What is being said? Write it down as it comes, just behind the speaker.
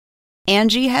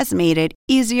Angie has made it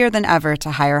easier than ever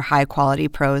to hire high-quality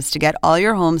pros to get all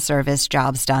your home service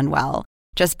jobs done well.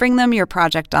 Just bring them your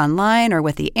project online or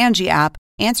with the Angie app,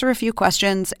 answer a few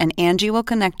questions, and Angie will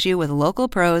connect you with local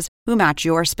pros who match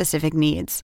your specific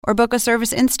needs. Or book a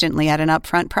service instantly at an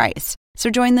upfront price. So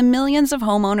join the millions of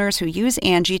homeowners who use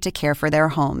Angie to care for their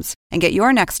homes and get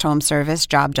your next home service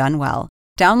job done well.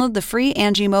 Download the free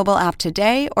Angie mobile app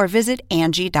today or visit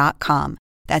Angie.com.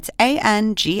 That's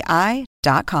ANGI.com.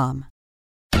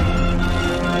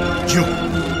 Yo.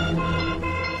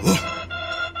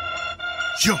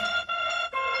 Yo.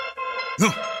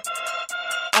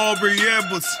 Aubrey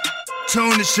Edwards,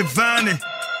 Tony Schiavone.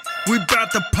 We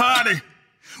bout to party.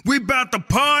 We bout to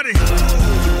party.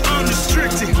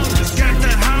 Unrestricted. Got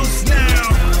the house now.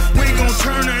 We gon'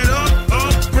 turn it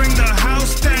up, bring the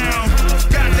house down.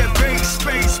 Got that big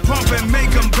space pumping,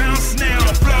 make them bounce now.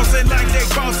 Flossing like they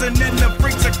bossing and the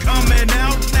freaks are coming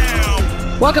out now.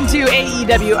 Welcome to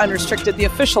AEW Unrestricted, the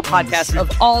official podcast of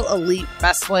All Elite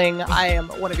Wrestling. I am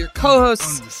one of your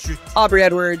co-hosts, Aubrey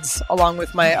Edwards, along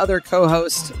with my other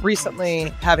co-host, recently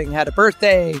having had a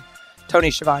birthday,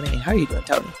 Tony Schiavone. How are you doing,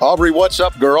 Tony? Aubrey, what's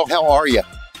up, girl? How are you?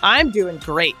 I'm doing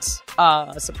great.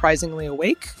 Surprisingly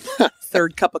awake.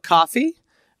 Third cup of coffee.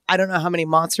 I don't know how many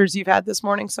monsters you've had this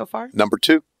morning so far. Number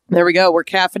 2. There we go. We're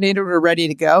caffeinated. We're ready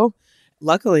to go.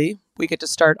 Luckily, we get to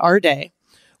start our day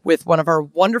with one of our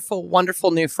wonderful, wonderful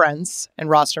new friends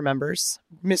and roster members,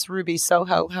 Miss Ruby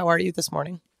Soho. How are you this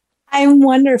morning? I'm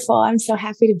wonderful. I'm so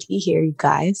happy to be here, you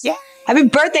guys. Yeah. Happy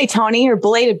birthday, Tony, or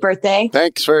belated birthday.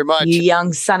 Thanks very much. You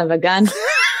young son of a gun.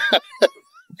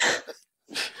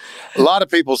 A lot of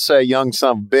people say young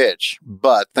son of a bitch,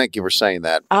 but thank you for saying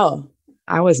that. Oh,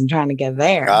 I wasn't trying to get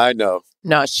there. I know.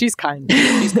 No, she's kind.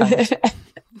 She's kind.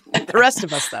 The rest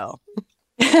of us, though.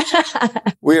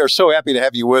 We are so happy to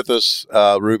have you with us,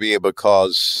 Ruby,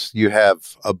 because you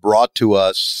have brought to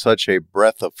us such a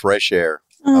breath of fresh air.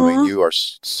 I mean, you are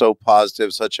so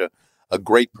positive, such a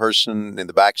great person in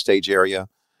the backstage area.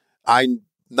 I'm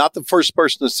not the first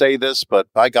person to say this,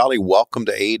 but by golly, welcome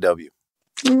to AEW.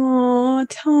 Oh,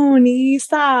 Tony,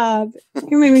 stop.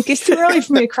 You made me, it's too early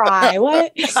for me to cry.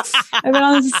 What? I've been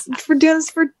on this for doing this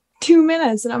for 2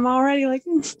 minutes and I'm already like,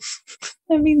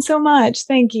 that means so much.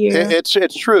 Thank you.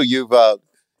 It's true. You've brought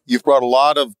a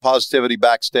lot of positivity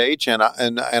backstage, and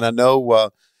I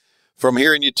know from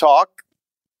hearing you talk,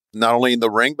 not only in the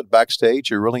ring but backstage,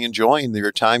 you're really enjoying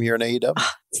your time here in AEW.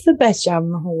 It's the best job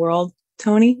in the whole world,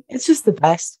 Tony. It's just the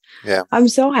best. Yeah. I'm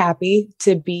so happy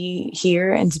to be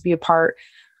here and to be a part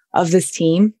of this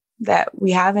team that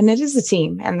we have. And it is a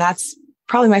team. And that's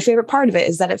probably my favorite part of it,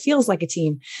 is that it feels like a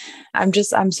team. I'm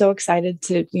so excited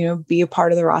to, be a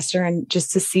part of the roster and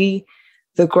just to see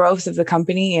the growth of the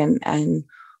company and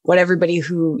what everybody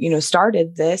who,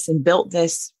 started this and built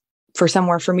this for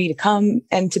somewhere for me to come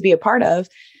and to be a part of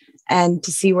and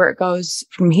to see where it goes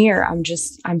from here.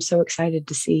 I'm so excited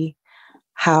to see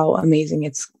how amazing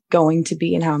it's going to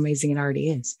be and how amazing it already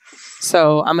is.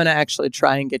 So I'm going to actually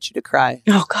try and get you to cry.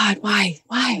 Oh God, why?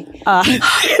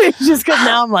 Just because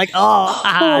now I'm like,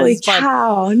 holy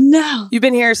cow, no. You've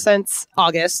been here since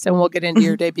August and we'll get into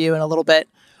your debut in a little bit.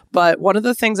 But one of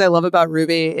the things I love about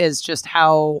Ruby is just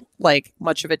how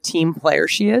much of a team player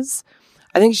she is.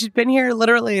 I think she's been here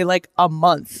literally a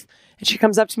month and she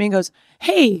comes up to me and goes,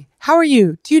 "Hey, how are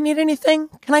you? Do you need anything?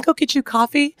 Can I go get you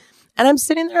coffee?" And I'm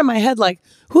sitting there in my head like,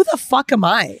 who the fuck am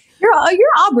I? You're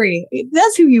Aubrey.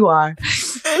 That's who you are.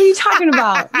 What are you talking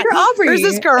about? You're Aubrey. There's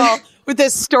this girl with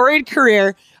this storied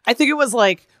career. I think it was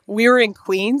we were in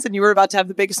Queens and you were about to have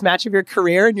the biggest match of your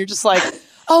career. And you're just like,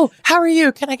 "Oh, how are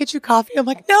you? Can I get you coffee?" I'm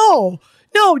like, no,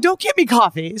 don't get me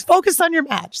coffee. Focus on your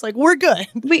match. We're good.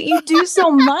 But you do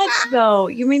so much though.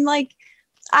 You mean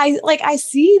I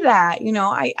see that,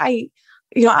 I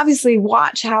obviously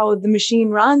watch how the machine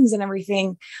runs and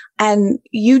everything. And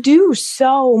you do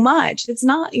so much. It's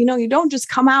not, you don't just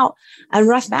come out and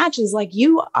ref matches.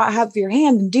 You have your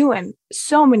hand in doing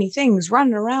so many things,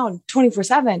 running around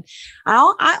 24/7.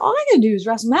 All I gotta do is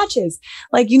wrestle matches.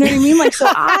 You know what I mean? So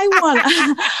I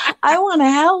want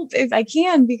to help if I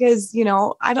can, because,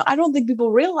 I don't think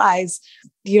people realize,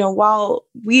 while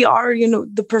we are,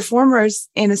 the performers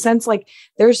in a sense,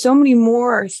 there's so many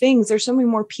more things, there's so many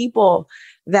more people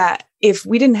that if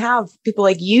we didn't have people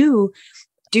like you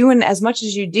doing as much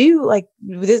as you do,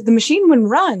 the machine wouldn't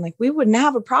run, we wouldn't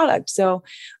have a product. So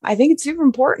I think it's super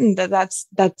important that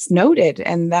that's noted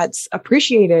and that's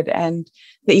appreciated and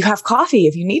that you have coffee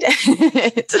if you need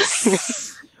it.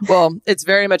 Well, it's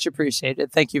very much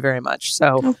appreciated. Thank you very much.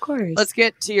 So of course, let's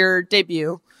get to your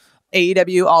debut.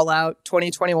 AEW All Out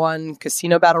 2021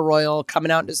 Casino Battle Royal, coming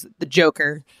out as the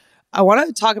Joker. I want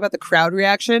to talk about the crowd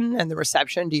reaction and the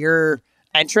reception to your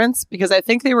entrance, because I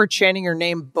think they were chanting your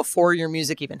name before your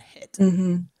music even hit.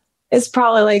 Mm-hmm. It's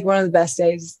probably like one of the best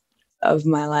days of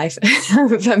my life,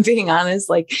 if I'm being honest.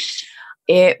 Like,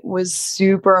 it was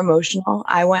super emotional.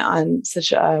 I went on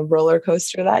such a roller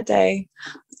coaster that day.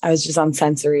 I was just on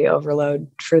sensory overload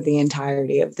for the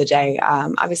entirety of the day.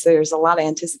 Obviously, there's a lot of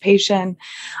anticipation.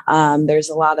 There's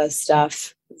a lot of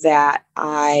stuff that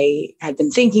I had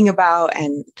been thinking about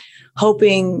and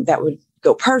hoping that would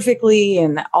go perfectly,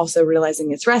 and also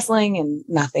realizing it's wrestling and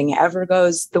nothing ever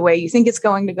goes the way you think it's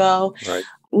going to go. Right.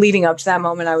 Leading up to that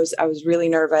moment, I was really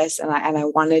nervous, and I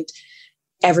wanted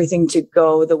everything to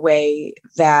go the way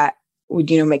that would,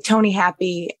 make Tony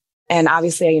happy. And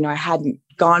obviously, I hadn't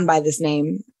gone by this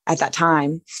name at that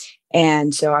time.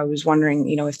 And so I was wondering,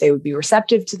 if they would be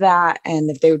receptive to that, and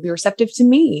if they would be receptive to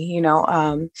me.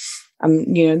 I'm,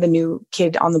 the new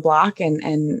kid on the block,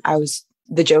 and I was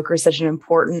the Joker is such an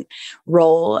important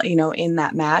role, in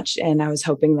that match. And I was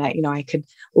hoping that, I could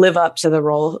live up to the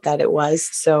role that it was.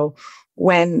 So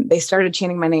when they started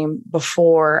chanting my name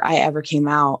before I ever came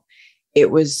out,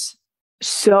 it was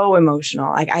so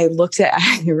emotional. Like, I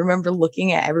remember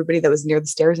looking at everybody that was near the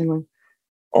stairs and going,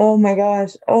 oh my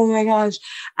gosh,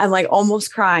 and like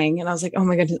almost crying. And I was like, oh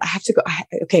my goodness, I have to go.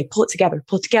 Okay, pull it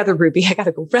together, Ruby. I got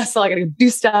to go wrestle. I got to go do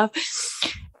stuff.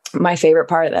 My favorite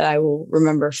part that I will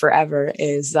remember forever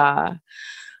is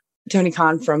Tony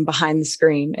Khan from behind the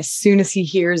screen. As soon as he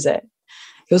hears it,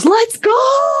 he goes, "Let's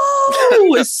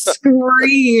go!"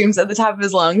 Screams at the top of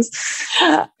his lungs.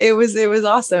 It was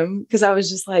awesome, because I was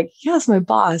just like, yes, my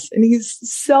boss. And he's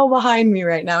so behind me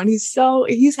right now. And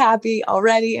he's happy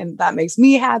already. And that makes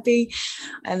me happy.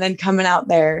 And then coming out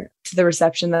there to the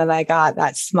reception that I got,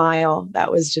 that smile,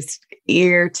 that was just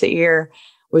ear to ear,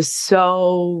 was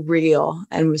so real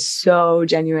and was so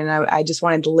genuine. I just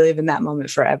wanted to live in that moment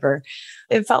forever.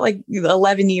 It felt like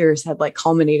 11 years had like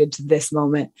culminated to this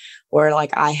moment where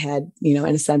like I had, in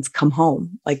a sense, come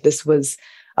home. Like, this was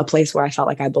a place where I felt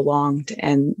like I belonged,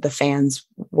 and the fans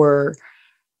were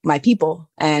my people.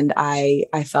 And I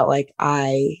felt like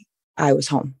I was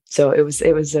home. So it was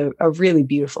a really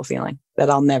beautiful feeling that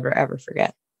I'll never, ever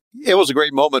forget. It was a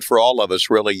great moment for all of us,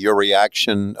 really. Your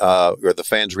reaction, or the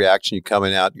fans' reaction, you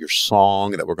coming out, your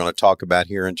song that we're going to talk about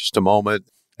here in just a moment,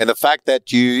 and the fact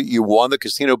that you won the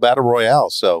Casino Battle Royale.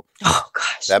 So, oh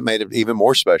gosh, that made it even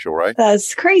more special, right?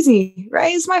 That's crazy,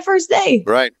 right? It's my first day.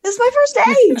 Right. It's my first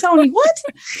day, Tony.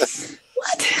 What?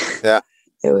 Yeah.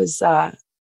 It was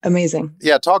amazing.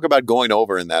 Yeah, talk about going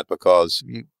over in that, because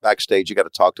backstage, you got to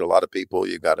talk to a lot of people.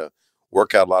 You got to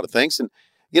work out a lot of things. And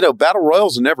battle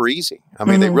royals are never easy. I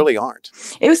mean, they really aren't.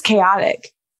 It was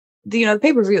chaotic. The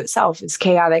pay-per-view itself is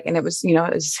chaotic, and it was, it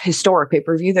was historic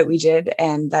pay-per-view that we did,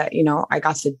 and that, I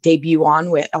got to debut along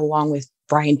with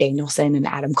Bryan Danielson and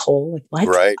Adam Cole. Like,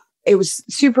 what? Right. It was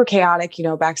super chaotic,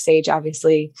 backstage.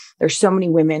 Obviously, there's so many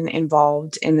women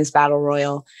involved in this battle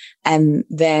royal, and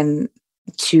then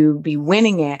to be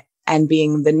winning it and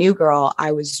being the new girl,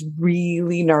 I was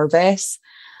really nervous,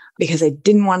 because I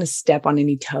didn't want to step on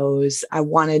any toes. I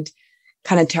wanted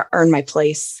kind of to earn my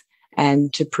place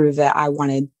and to prove that I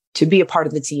wanted to be a part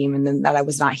of the team, and then that I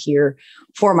was not here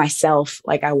for myself.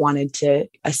 Like, I wanted to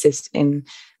assist in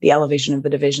the elevation of the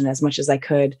division as much as I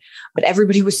could. But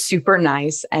everybody was super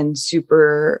nice and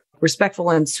super respectful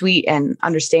and sweet and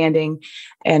understanding.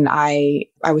 And I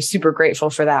was super grateful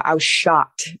for that. I was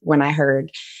shocked when I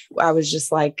heard. I was just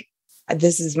like,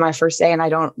 this is my first day, and I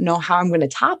don't know how I'm going to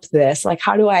top this. Like,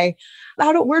 where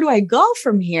do I go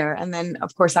from here? And then,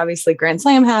 of course, obviously Grand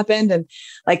Slam happened, and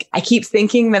like, I keep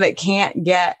thinking that it can't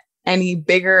get any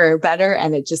bigger or better,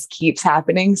 and it just keeps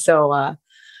happening. So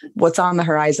what's on the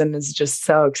horizon is just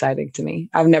so exciting to me.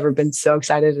 I've never been so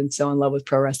excited and so in love with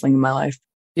pro wrestling in my life.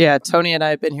 Yeah, Tony and I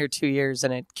have been here 2 years,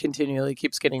 and it continually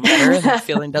keeps getting better, and the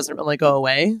feeling doesn't really go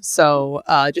away. So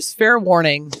just fair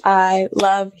warning. I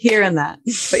love hearing that.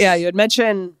 But yeah, you had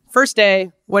mentioned first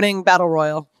day winning Battle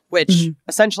Royal, which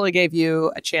essentially gave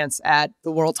you a chance at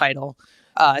the world title.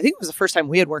 I think it was the first time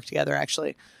we had worked together,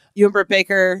 actually. You and Britt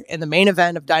Baker in the main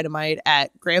event of Dynamite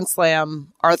at Grand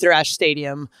Slam, Arthur Ashe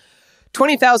Stadium.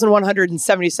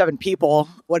 20,177 people.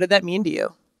 What did that mean to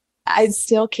you? I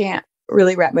still can't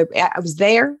really I was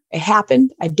there. It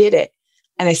happened. I did it.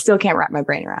 And I still can't wrap my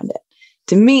brain around it.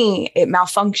 To me, it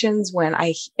malfunctions when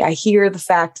I hear the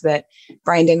fact that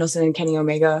Bryan Danielson and Kenny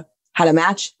Omega had a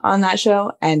match on that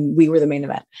show, and we were the main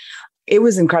event. It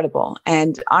was incredible.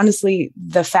 And honestly,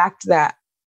 the fact that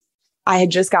I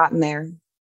had just gotten there,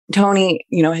 Tony,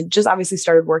 had just obviously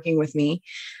started working with me,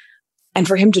 and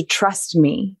for him to trust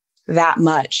me that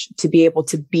much to be able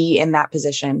to be in that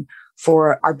position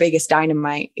for our biggest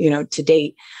Dynamite, to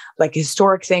date, like a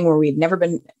historic thing where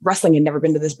wrestling had never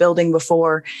been to this building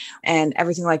before and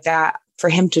everything like that. For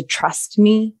him to trust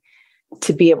me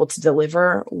to be able to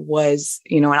deliver was,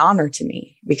 an honor to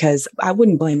me, because I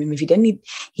wouldn't blame him if he didn't.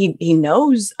 He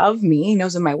knows of me, he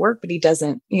knows of my work, but he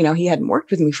doesn't, he hadn't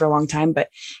worked with me for a long time, but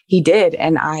he did.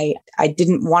 And I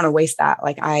didn't want to waste that.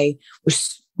 Like, I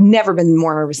was never been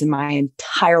more nervous in my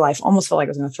entire life. Almost felt like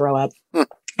I was going to throw up.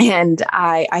 And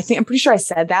I'm pretty sure I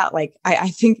said that. Like, I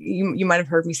think you might have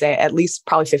heard me say it at least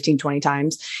probably 15, 20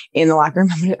 times in the locker room.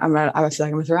 I feel like I'm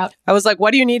going to throw up. I was like,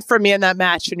 what do you need from me in that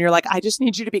match? And you're like, I just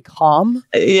need you to be calm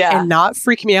and not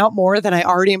freak me out more than I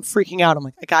already am freaking out. I'm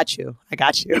like, I got you.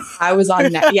 I was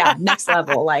on next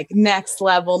level, like next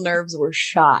level. Nerves were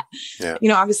shot. Yeah.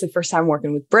 Obviously first time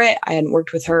working with Britt. I hadn't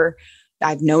worked with her.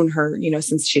 I've known her,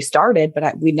 since she started,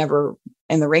 but we never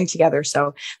in the ring together.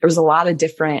 So there was a lot of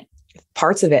different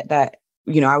parts of it that,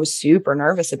 I was super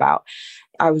nervous about.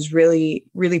 I was really,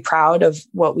 really proud of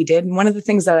what we did. And one of the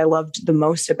things that I loved the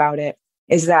most about it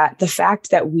is that the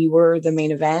fact that we were the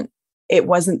main event, it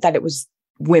wasn't that it was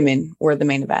women were the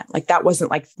main event. Like, that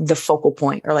wasn't like the focal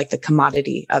point or like the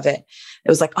commodity of it. It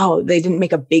was like, oh, they didn't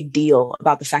make a big deal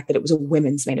about the fact that it was a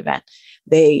women's main event.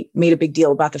 They made a big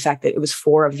deal about the fact that it was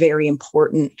for a very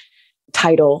important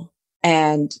title,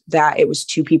 and that it was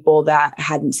two people that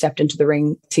hadn't stepped into the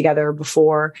ring together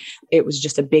before. It was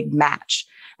just a big match.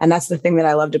 And that's the thing that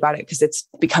I loved about it, because it's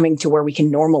becoming to where we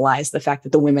can normalize the fact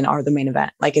that the women are the main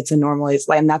event. Like, it's a normalized,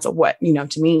 and that's what,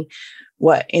 to me,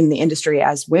 what in the industry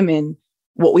as women,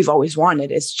 what we've always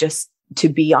wanted is just to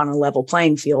be on a level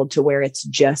playing field, to where it's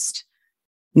just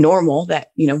normal that,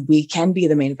 we can be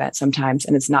the main event sometimes,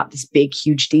 and it's not this big,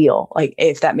 huge deal. Like,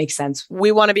 if that makes sense.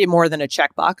 We want to be more than a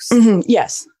checkbox. Mm-hmm.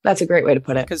 Yes, that's a great way to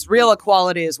put it. Because real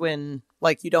equality is when,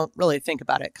 like, you don't really think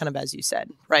about it, kind of as you said,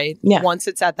 right? Yeah. Once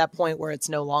it's at that point where it's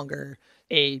no longer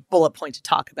a bullet point to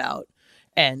talk about,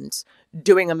 and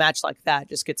doing a match like that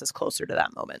just gets us closer to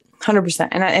that moment. 100%.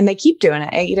 And they keep doing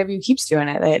it. AEW keeps doing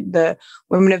it. The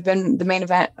women have been the main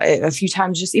event a few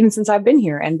times, just even since I've been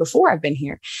here and before I've been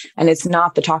here. And it's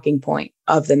not the talking point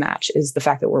of the match is the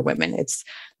fact that we're women. It's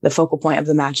the focal point of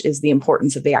the match is the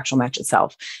importance of the actual match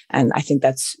itself. And I think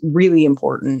that's really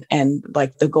important and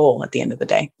like the goal at the end of the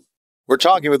day. We're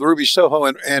talking with Ruby Soho.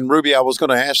 And Ruby, I was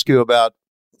going to ask you about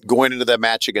going into that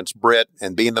match against Britt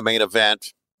and being the main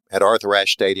event at Arthur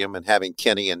Ashe Stadium and having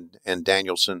Kenny and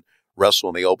Danielson wrestle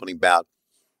in the opening bout,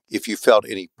 if you felt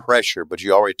any pressure, but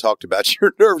you already talked about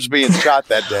your nerves being shot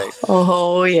that day.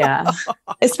 Oh, yeah.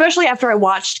 Especially after I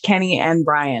watched Kenny and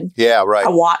Brian. Yeah, right. I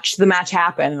watched the match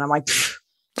happen and I'm like,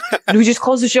 do we just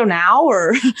close the show now?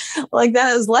 Or like,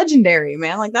 that is legendary,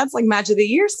 man. Like, that's like match of the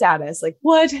year status. Like,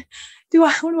 what do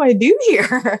I do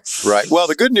here? Right. Well,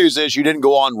 the good news is you didn't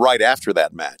go on right after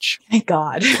that match. Thank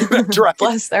God. That's right.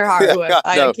 Bless their heart.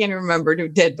 I can't even remember who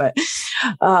did, but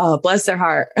bless their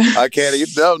heart. I can't.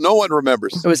 No one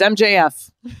remembers. It was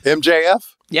MJF. MJF?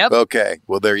 Yep. Okay.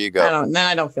 Well, there you go.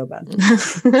 I don't feel bad.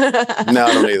 No,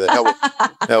 I don't either.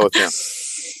 Hell with him.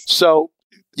 So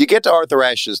you get to Arthur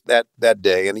Ashe's that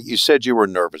day, and you said you were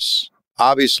nervous.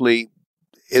 Obviously,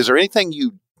 is there anything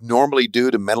you normally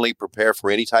do to mentally prepare for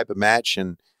any type of match?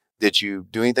 And did you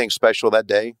do anything special that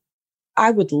day? I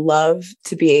would love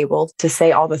to be able to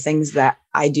say all the things that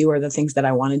I do or the things that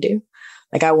I want to do.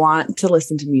 Like, I want to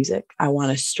listen to music. I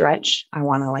want to stretch. I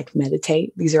want to like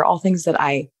meditate. These are all things that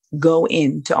I go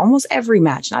into almost every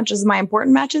match, not just my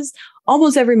important matches,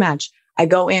 almost every match. I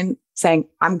go in saying,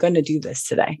 I'm going to do this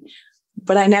today,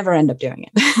 but I never end up doing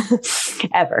it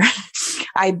ever.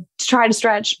 I try to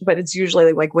stretch, but it's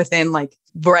usually like within like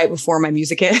right before my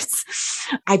music hits.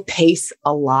 I pace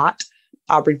a lot.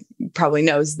 Aubrey probably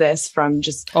knows this from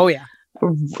just, oh yeah.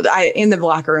 In the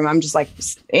locker room, I'm just like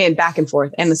in back and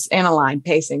forth in a line,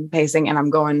 pacing. And I'm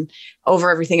going over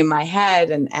everything in my head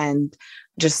and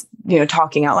just,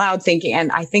 talking out loud, thinking.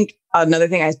 And I think another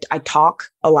thing, I talk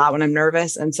a lot when I'm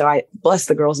nervous. And so I bless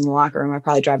the girls in the locker room. I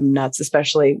probably drive them nuts,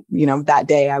 especially, that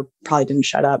day I probably didn't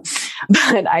shut up,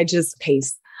 but I just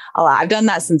pace a lot. I've done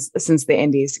that since the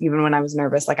indies. Even when I was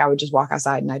nervous, like I would just walk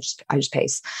outside and I just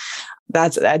pace.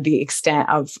 That's at the extent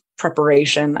of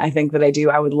preparation, I think, that I do.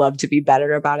 I would love to be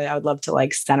better about it. I would love to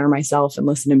like center myself and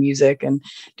listen to music and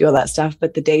do all that stuff.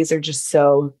 But the days are just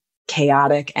so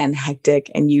chaotic and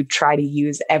hectic, and you try to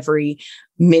use every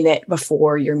minute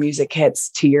before your music hits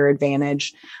to your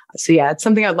advantage. So yeah, it's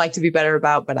something I'd like to be better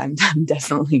about, but I'm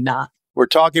definitely not. We're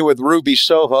talking with Ruby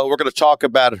Soho. We're going to talk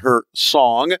about her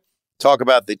song, talk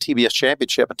about the TBS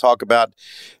Championship, and talk about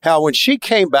how when she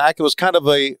came back, it was kind of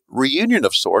a reunion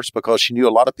of sorts because she knew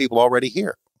a lot of people already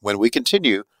here when we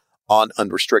continue on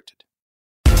Unrestricted.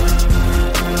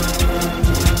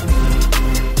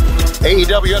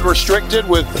 AEW Unrestricted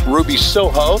with Ruby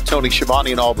Soho, Tony Schiavone,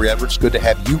 and Aubrey Edwards. Good to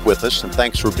have you with us, and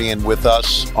thanks for being with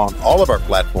us on all of our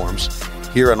platforms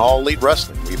here in All Elite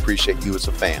Wrestling. We appreciate you as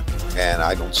a fan, and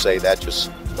I don't say that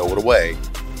just throw it away.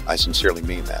 I sincerely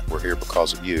mean that. We're here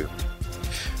because of you.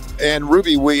 And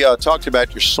Ruby, we talked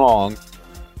about your song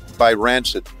by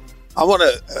Rancid. I want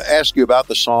to ask you about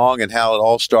the song and how it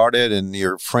all started and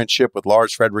your friendship with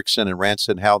Lars Frederiksen and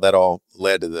Rancid, how that all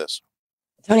led to this.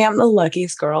 Tony, I'm the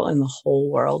luckiest girl in the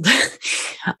whole world,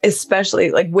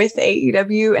 especially like with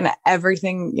AEW and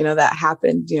everything, that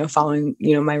happened, following,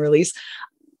 my release.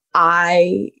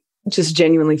 I just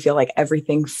genuinely feel like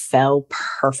everything fell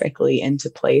perfectly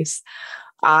into place.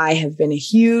 I have been a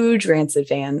huge Rancid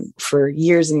fan for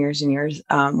years and years and years.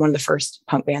 One of the first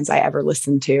punk bands I ever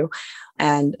listened to.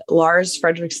 And Lars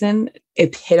Frederiksen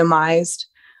epitomized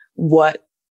what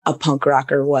a punk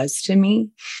rocker was to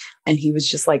me. And he was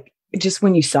just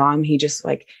when you saw him, he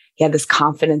had this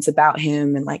confidence about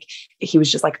him, and he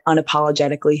was just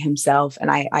unapologetically himself.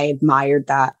 And I admired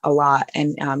that a lot.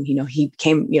 And, he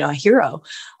became, a hero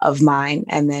of mine.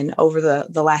 And then over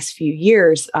the last few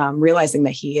years, realizing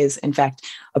that he is in fact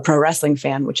a pro wrestling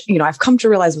fan, which, I've come to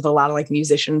realize with a lot of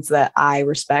musicians that I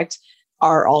respect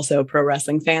are also pro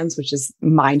wrestling fans, which is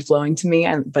mind blowing to me.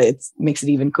 But it makes it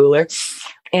even cooler.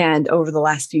 And over the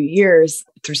last few years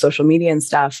through social media and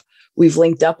stuff, we've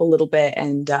linked up a little bit,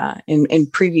 and in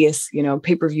previous,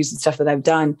 pay-per-views and stuff that I've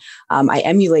done, I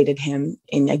emulated him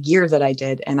in a gear that I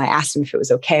did, and I asked him if it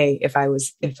was okay if I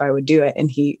would do it,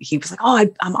 and he was like, "Oh,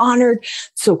 I'm honored,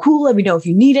 so cool. Let me know if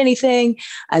you need anything."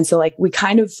 And so we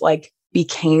kind of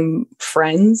became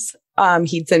friends.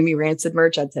 He'd send me Rancid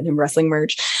merch, I'd send him wrestling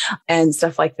merch, and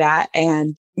stuff like that.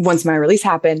 And once my release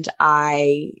happened,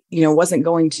 I, wasn't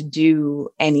going to do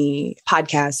any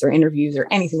podcasts or interviews or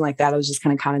anything like that. I was just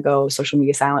going to kind of go social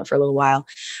media silent for a little while.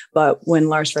 But when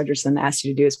Lars Frederiksen asked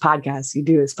you to do his podcast, you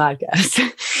do his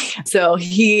podcast. So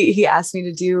he asked me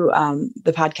to do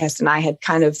the podcast, and I had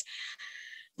kind of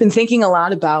been thinking a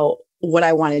lot about what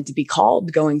I wanted to be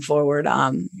called going forward.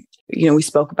 We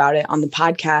spoke about it on the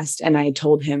podcast, and I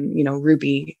told him,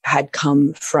 Ruby had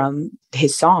come from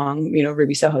his song,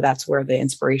 Ruby Soho. That's where the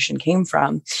inspiration came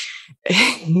from.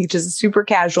 He just super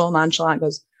casual, nonchalant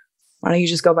goes, "Why don't you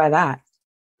just go by that?"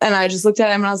 And I just looked at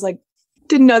him and I was like,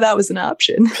 didn't know that was an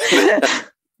option.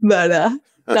 But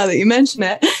now that you mention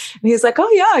it, and he's like,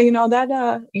 "Oh yeah,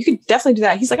 that you could definitely do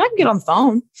that." He's like, "I can get on the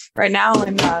phone right now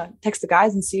and text the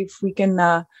guys and see if we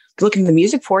can look into the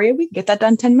music for you. We can get that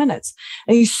done in 10 minutes.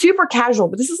 And he's super casual,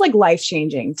 but this is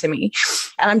life-changing to me.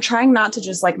 And I'm trying not to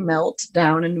just melt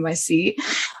down into my seat.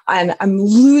 And I'm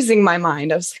losing my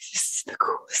mind. I was like, this is the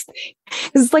coolest thing.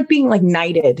 It's like being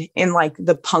knighted in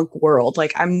the punk world.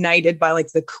 I'm knighted by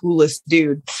the coolest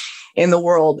dude in the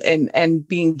world, and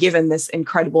being given this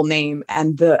incredible name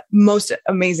and the most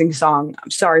amazing song.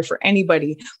 I'm sorry for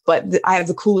anybody, but I have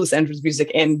the coolest entrance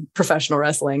music in professional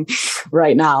wrestling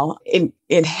right now. It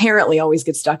inherently always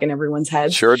gets stuck in everyone's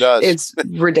head. Sure does. It's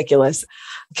ridiculous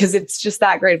because it's just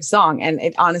that great of a song. And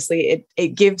it honestly,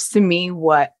 it gives to me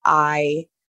what I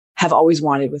have always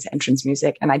wanted with entrance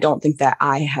music. And I don't think that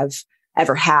I have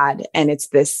ever had. And it's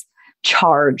this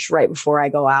charge right before I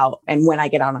go out and when I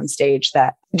get out on stage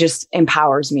that just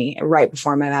empowers me right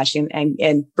before my match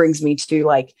and brings me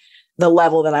to the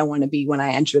level that I want to be when I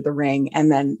enter the ring.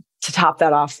 And then to top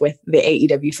that off with the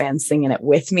AEW fans singing it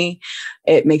with me,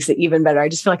 it makes it even better. I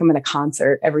just feel like I'm in a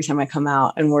concert every time I come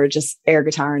out, and we're just air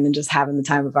guitaring and just having the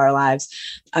time of our lives.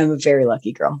 I'm a very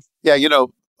lucky girl. Yeah.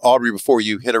 Aubrey, before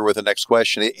you hit her with the next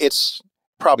question, it's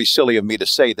probably silly of me to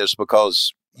say this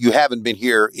because you haven't been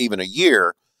here even a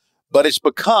year, but it's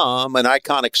become an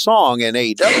iconic song in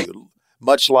AEW,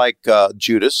 much like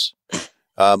Judas,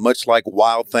 much like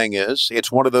Wild Thing is.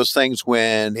 It's one of those things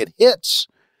when it hits,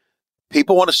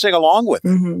 people want to sing along with it.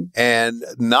 Mm-hmm. And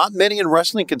not many in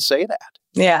wrestling can say that.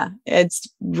 Yeah, it's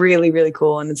really, really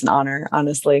cool. And it's an honor,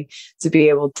 honestly, to be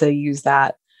able to use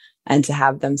that and to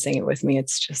have them sing it with me.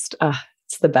 It's just,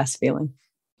 it's the best feeling.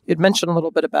 You'd mentioned a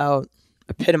little bit about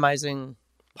epitomizing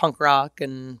punk rock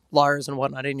and Lars and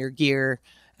whatnot in your gear.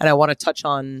 And I want to touch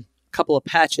on a couple of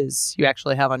patches you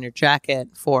actually have on your jacket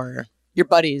for your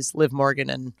buddies, Liv Morgan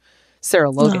and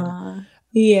Sarah Logan.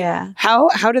 Yeah.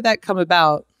 How did that come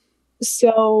about?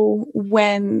 So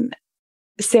when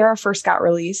Sarah first got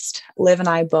released, Liv and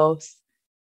I both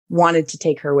wanted to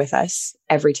take her with us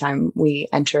every time we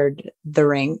entered the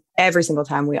ring. Every single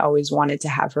time we always wanted to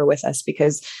have her with us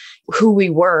because who we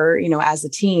were, as a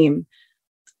team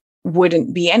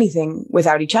wouldn't be anything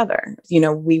without each other.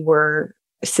 We were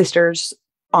sisters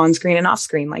on screen and off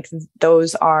screen.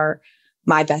 Those are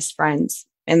my best friends.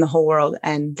 in the whole world.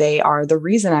 And they are the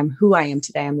reason I'm who I am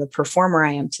today. I'm the performer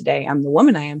I am today. I'm the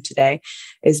woman I am today,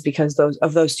 is because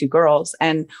of those two girls.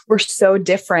 And we're so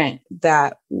different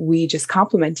that we just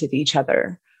complemented each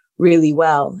other really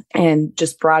well and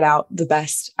just brought out the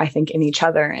best, I think, in each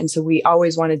other. And so we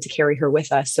always wanted to carry her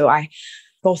with us. So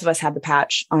both of us had the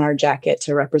patch on our jacket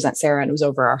to represent Sarah, and it was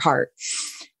over our heart.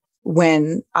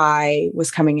 When I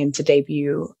was coming in to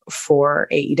debut for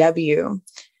AEW,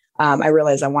 I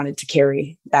realized I wanted to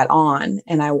carry that on,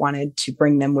 and I wanted to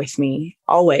bring them with me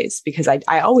always, because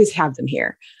I always have them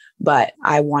here, but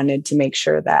I wanted to make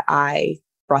sure that I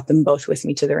brought them both with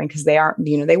me to the ring, because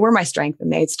they were my strength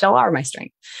and they still are my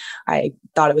strength. I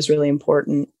thought it was really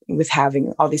important with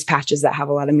having all these patches that have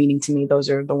a lot of meaning to me. Those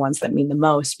are the ones that mean the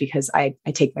most, because I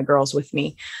take my girls with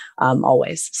me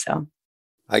always. So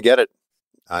I get it.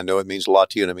 I know it means a lot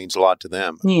to you and it means a lot to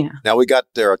them. Yeah. Now we got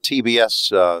their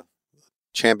TBS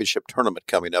championship tournament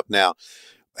coming up. Now,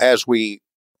 as we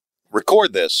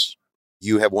record this,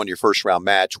 you have won your first round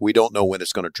match. We don't know when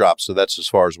it's going to drop, so that's as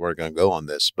far as we're going to go on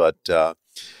this. But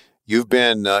you've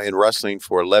been in wrestling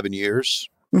for 11 years.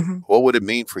 Mm-hmm. What would it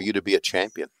mean for you to be a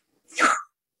champion? I'm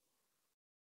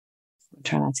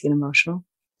trying not to get emotional,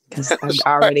 because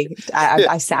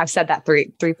I've said that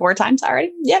three, 4 times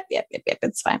already. Yep.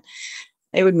 It's fine.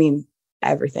 It would mean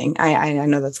everything. I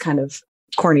know that's kind of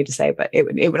corny to say, but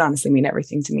it would honestly mean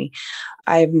everything to me.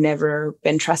 I've never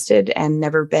been trusted and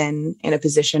never been in a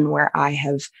position where I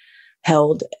have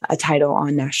held a title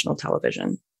on national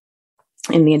television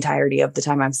in the entirety of the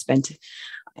time I've spent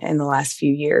in the last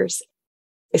few years,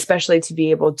 especially to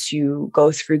be able to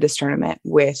go through this tournament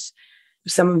with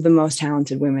some of the most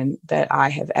talented women that I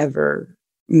have ever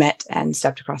met and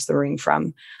stepped across the ring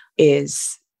from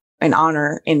is an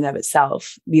honor in and of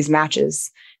itself. These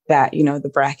matches that,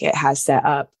 the bracket has set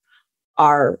up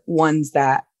are ones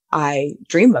that I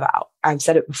dream about. I've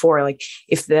said it before, like,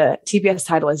 if the TBS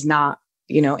title is not,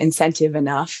 incentive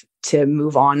enough to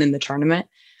move on in the tournament,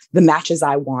 the matches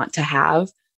I want to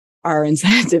have are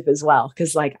incentive as well.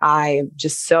 Cause I'm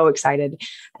just so excited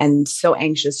and so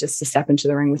anxious just to step into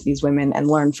the ring with these women and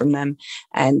learn from them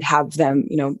and have them,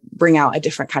 bring out a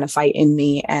different kind of fight in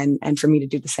me and for me to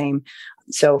do the same.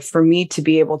 So for me to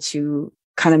be able to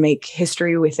kind of make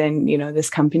history within, this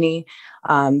company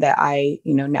that I,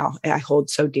 now I hold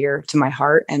so dear to my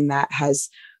heart, and that has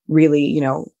really,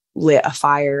 lit a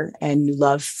fire and new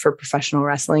love for professional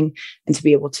wrestling, and to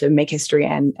be able to make history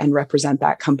and represent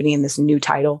that company in this new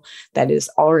title that is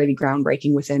already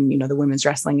groundbreaking within, the women's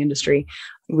wrestling industry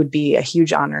would be a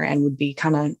huge honor, and would be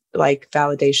kind of like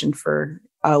validation for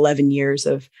 11 years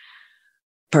of,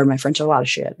 pardon my French, a lot of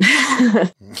shit.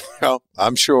 Oh,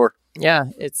 I'm sure. Yeah,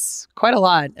 it's quite a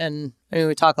lot. And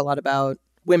we talk a lot about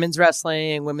women's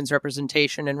wrestling, women's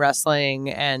representation in wrestling,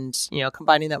 and,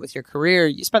 combining that with your career.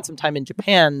 You spent some time in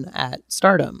Japan at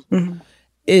Stardom. Mm-hmm.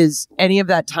 Is any of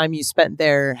that time you spent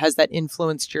there, has that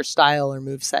influenced your style or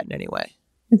moveset in any way?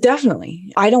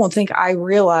 Definitely. I don't think I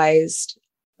realized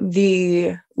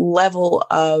the level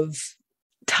of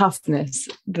toughness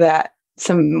that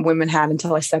some women had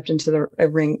until I stepped into the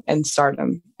ring and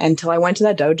Stardom. Until I went to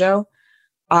that dojo,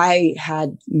 I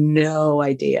had no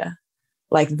idea.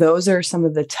 Like, those are some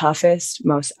of the toughest,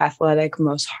 most athletic,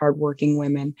 most hardworking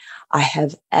women I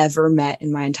have ever met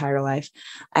in my entire life.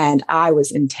 And I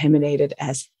was intimidated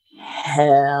as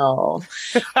hell.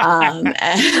 And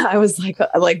I was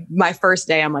like my first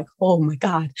day, I'm like, oh my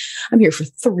God, I'm here for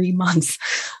 3 months.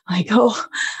 Like,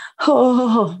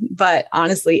 oh, but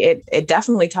honestly, it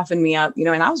definitely toughened me up,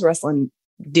 and I was wrestling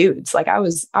dudes. Like, I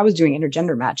was doing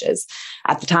intergender matches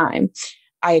at the time.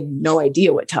 I had no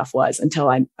idea what tough was until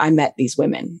I met these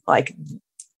women. Like,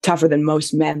 tougher than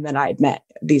most men that I had met,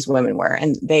 these women were,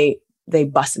 and they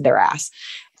busted their ass.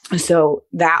 So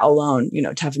that alone,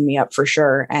 toughened me up for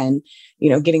sure. And,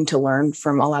 getting to learn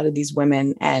from a lot of these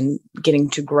women and getting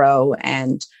to grow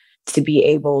and to be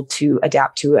able to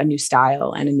adapt to a new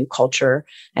style and a new culture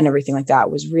and everything like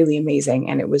that was really amazing.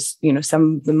 And it was,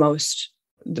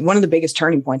 one of the biggest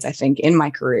turning points, I think, in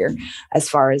my career, as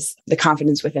far as the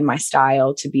confidence within my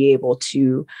style, to be able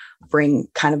to bring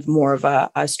kind of more of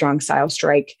a strong style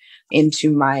strike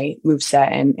into my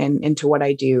moveset and into what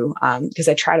I do. Because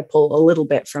I try to pull a little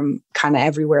bit from kind of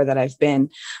everywhere that I've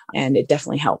been, and it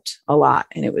definitely helped a lot.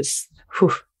 And it was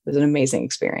an amazing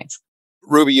experience.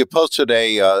 Ruby, you posted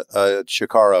a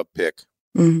Shakara pic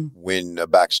when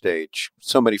backstage.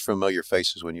 So many familiar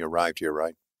faces when you arrived here,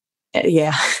 right?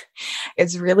 Yeah,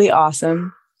 it's really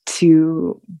awesome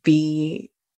to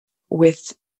be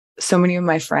with so many of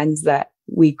my friends that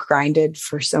we grinded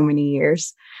for so many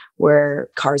years, where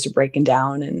cars are breaking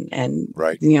down and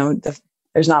right.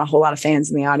 there's not a whole lot of fans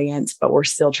in the audience, but we're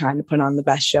still trying to put on the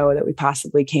best show that we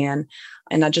possibly can.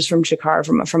 And not just from Shakar,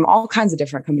 from all kinds of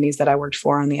different companies that I worked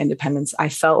for on the independents. I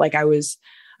felt like I was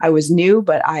new,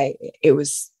 but it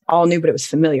was all new, but it was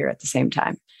familiar at the same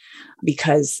time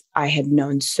because I had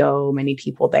known so many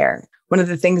people there. One of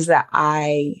the things that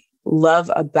I love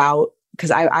about,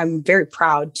 because I'm very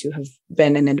proud to have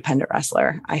been an independent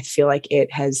wrestler. I feel like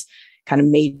it has kind of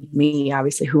made me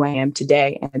obviously who I am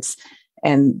today.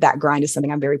 And that grind is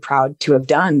something I'm very proud to have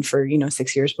done for,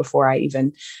 6 years before I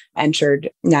even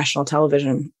entered national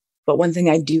television. But one thing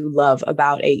I do love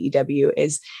about AEW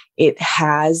is it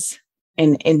has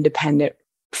an independent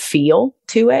feel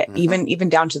to it, even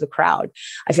down to the crowd.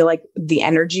 I feel like the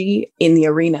energy in the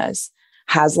arenas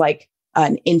has like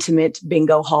an intimate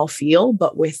bingo hall feel,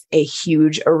 but with a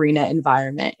huge arena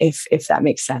environment, if that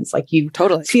makes sense. Like you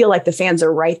totally feel like the fans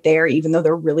are right there, even though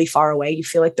they're really far away, you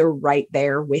feel like they're right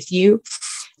there with you.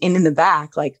 And in the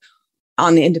back, like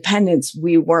on the independents,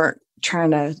 we weren't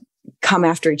trying to come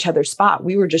after each other's spot.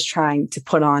 We were just trying to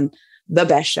put on the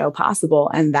best show possible.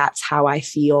 And that's how I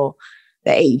feel the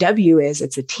AEW is.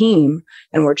 It's a team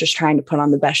and we're just trying to put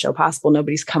on the best show possible.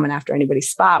 Nobody's coming after anybody's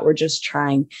spot. We're just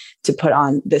trying to put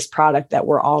on this product that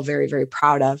we're all very, very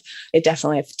proud of. It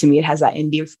definitely, to me, it has that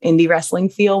indie wrestling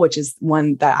feel, which is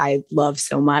one that I love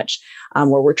so much,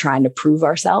 where we're trying to prove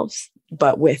ourselves,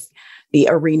 but with the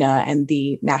arena and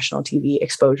the national TV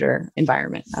exposure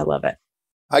environment. I love it.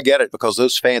 I get it, because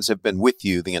those fans have been with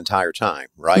you the entire time,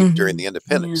 right? During the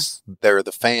independence. Yeah. They're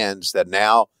the fans that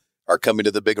now are coming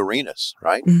to the big arenas,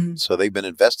 right? So they've been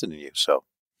invested in you. So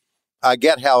I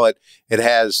get how it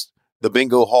has the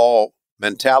bingo hall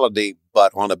mentality,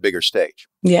 but on a bigger stage.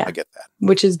 Yeah. I get that.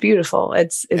 Which is beautiful.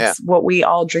 It's what we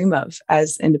all dream of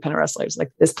as independent wrestlers.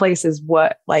 Like this place is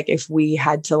what, like, if we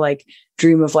had to like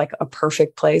dream of like a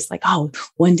perfect place, like, oh,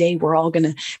 one day we're all going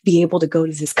to be able to go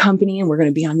to this company and we're going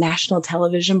to be on national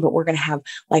television, but we're going to have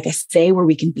like a say where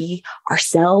we can be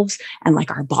ourselves. And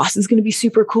like our boss is going to be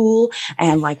super cool.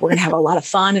 And like, we're going to have a lot of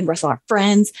fun and wrestle our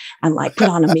friends and like put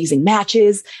on amazing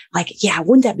matches. Like, yeah,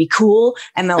 wouldn't that be cool?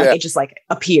 And then like, it just like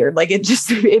appeared, like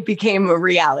it became a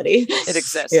reality. It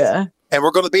exists. Yeah. And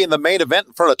we're going to be in the main event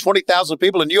in front of 20,000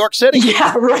 people in New York City.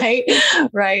 Yeah, right.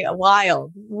 Right.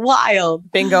 Wild.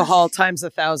 Bingo hall times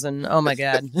 1,000. Oh my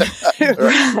God.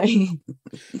 Right.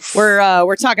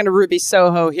 We're talking to Ruby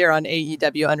Soho here on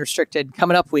AEW Unrestricted.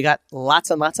 Coming up, we got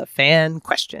lots and lots of fan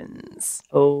questions.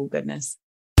 Oh, goodness.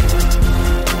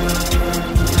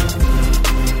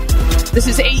 This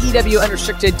is AEW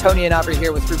Unrestricted. Tony and Aubrey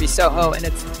here with Ruby Soho, and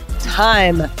it's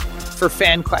time for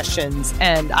fan questions,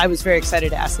 and I was very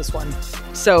excited to ask this one.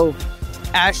 So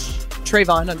Ash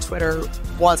Trayvon on Twitter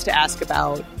wants to ask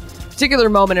about a particular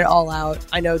moment at All Out.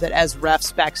 I know that as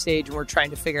refs backstage, and we're trying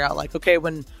to figure out like, okay,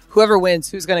 when whoever wins,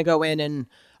 who's going to go in and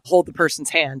hold the person's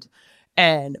hand?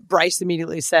 And Bryce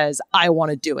immediately says, I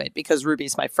want to do it because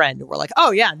Ruby's my friend. And we're like,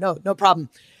 oh yeah, no problem.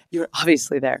 You're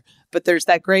obviously there. But there's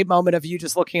that great moment of you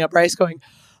just looking at Bryce going,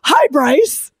 hi,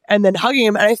 Bryce, and then hugging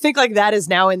him. And I think like that is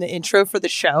now in the intro for the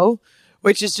show,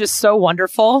 which is just so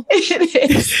wonderful. It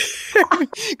is.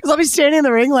 Because I'll be standing in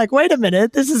the ring like, wait a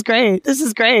minute, this is great.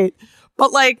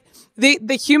 But like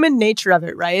the human nature of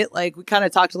it, right? Like we kind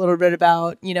of talked a little bit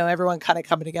about, everyone kind of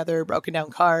coming together, broken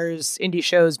down cars, indie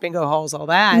shows, bingo halls, all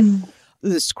that.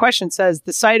 This question says,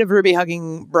 the sight of Ruby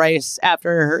hugging Bryce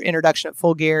after her introduction at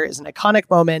Full Gear is an iconic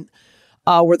moment.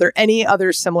 Were there any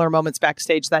other similar moments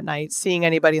backstage that night, seeing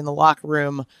anybody in the locker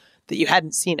room that you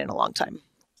hadn't seen in a long time?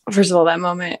 First of all, that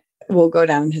moment will go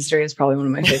down in history as probably one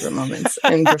of my favorite moments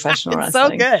in professional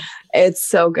wrestling. So good. It's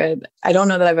so good. I don't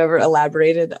know that I've ever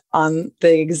elaborated on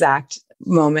the exact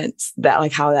moments that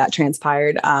like how that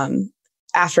transpired.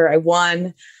 After I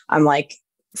won, I'm like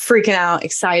freaking out,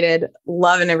 excited,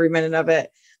 loving every minute of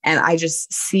it. And I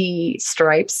just see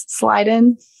Stripes slide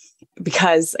in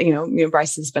because,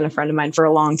 Bryce has been a friend of mine for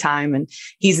a long time and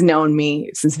he's known me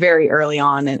since very early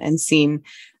on and seen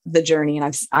the journey,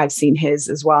 and I've seen his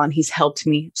as well, and he's helped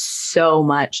me so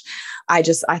much. I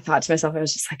thought to myself, I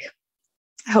was just like,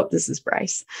 I hope this is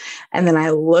Bryce. And then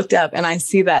I looked up and I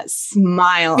see that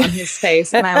smile on his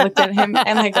face, and I looked at him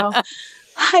and I go,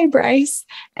 hi, Bryce.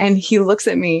 And he looks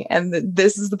at me, and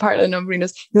this is the part that nobody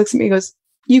knows. He looks at me and goes,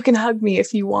 you can hug me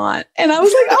if you want. And I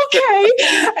was like, okay.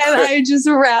 And I just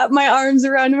wrapped my arms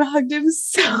around him, hugged him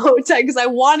so tight because I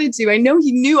wanted to. I know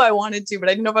he knew I wanted to, but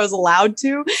I didn't know if I was allowed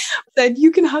to. Said,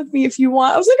 you can hug me if you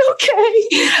want. I was like,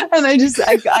 okay. And I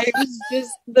it was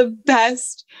just the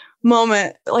best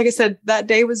moment. Like I said, that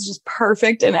day was just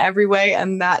perfect in every way.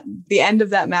 And that the end of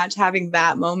that match, having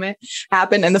that moment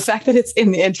happen, and the fact that it's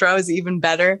in the intro is even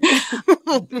better.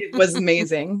 It was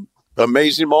amazing.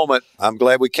 Amazing moment. I'm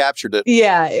glad we captured it.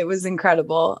 Yeah, it was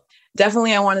incredible.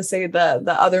 Definitely, I want to say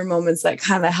the other moments that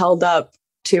kind of held up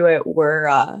to it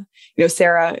were,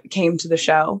 Sarah came to the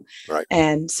show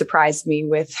and surprised me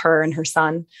with her and her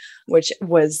son, which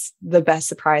was the best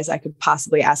surprise I could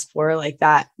possibly ask for. Like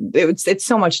that, it's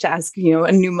so much to ask,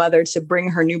 a new mother to bring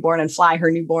her newborn and fly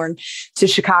her newborn to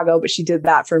Chicago, but she did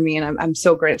that for me, and I'm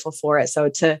so grateful for it. So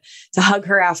to hug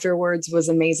her afterwards was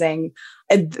amazing.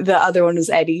 And the other one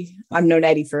was Eddie. I've known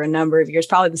Eddie for a number of years,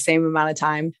 probably the same amount of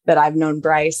time that I've known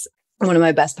Bryce, one of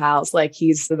my best pals. Like,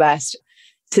 he's the best.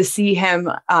 To see him,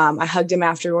 I hugged him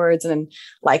afterwards, and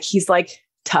he's like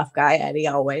tough guy, Eddie,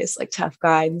 always like tough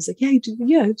guy. And he's like,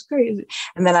 yeah, it's great.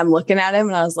 And then I'm looking at him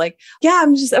and I was like, yeah,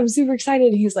 I'm super excited.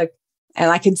 And he's like,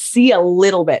 and I could see a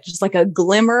little bit, just like a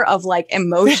glimmer of like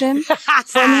emotion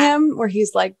from him, where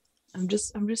he's like, I'm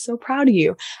just so proud of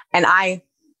you. And I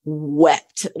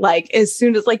wept, like, as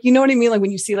soon as, like, you know what I mean? Like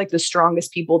when you see like the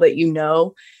strongest people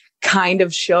that kind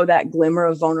of show that glimmer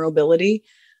of vulnerability,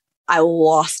 I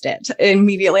lost it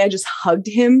immediately. I just hugged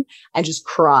him and just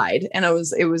cried. And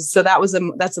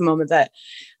that's a moment that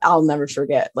I'll never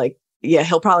forget. Like, yeah,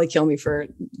 he'll probably kill me for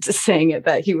saying it,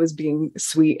 that he was being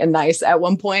sweet and nice at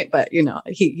one point, but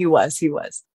he was.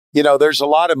 There's a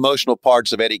lot of emotional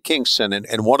parts of Eddie Kingston.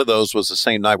 And one of those was the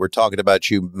same night we're talking about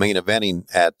you main eventing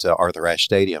at Arthur Ashe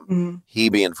Stadium. Mm-hmm. He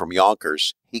being from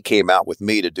Yonkers, he came out with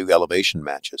me to do elevation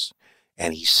matches,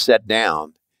 and he sat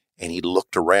down and he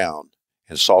looked around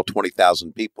and saw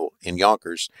 20,000 people in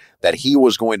Yonkers that he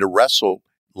was going to wrestle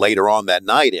later on that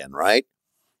night in, right?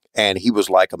 And he was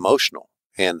like emotional.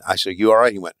 And I said, you all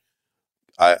right? He went,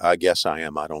 I guess I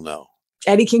am. I don't know.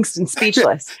 Eddie Kingston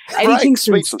speechless. Eddie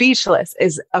Kingston speechless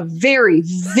is a very,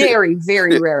 very,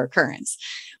 very rare occurrence.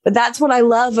 But that's what I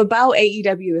love about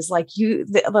AEW is like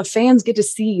the fans get to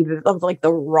see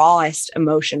the rawest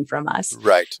emotion from us,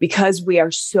 right? Because we are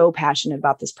so passionate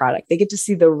about this product. They get to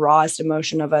see the rawest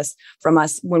emotion from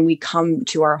us when we come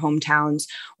to our hometowns,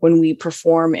 when we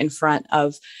perform in front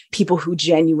of people who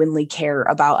genuinely care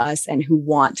about us and who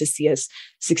want to see us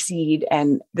succeed.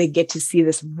 And they get to see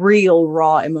this real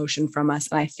raw emotion from us.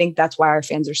 And I think that's why our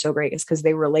fans are so great, is because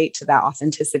they relate to that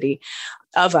authenticity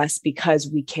of us, because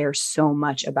we care so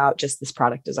much about just this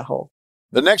product as a whole.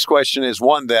 The next question is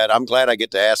one that I'm glad I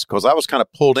get to ask, because I was kind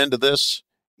of pulled into this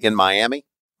in Miami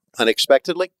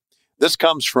unexpectedly. This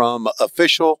comes from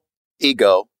official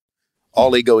ego,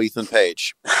 all ego Ethan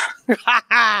Page.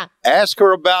 Ask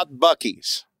her about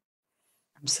Buc-ee's.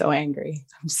 I'm so angry.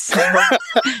 I'm so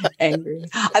angry.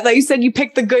 I thought you said you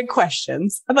picked the good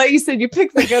questions. I thought you said you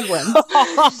picked the good ones.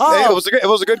 Hey, it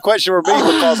was a good question for me,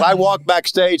 because I walked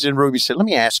backstage and Ruby said, let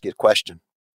me ask you a question.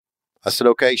 I said,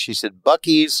 okay. She said,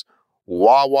 Buc-ee's,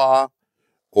 Wawa,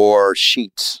 or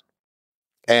Sheetz?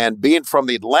 And being from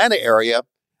the Atlanta area,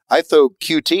 I throw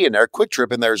QT in there, Quick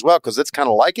Trip in there as well, because it's kind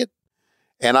of like it.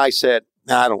 And I said,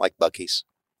 I don't like Buc-ee's.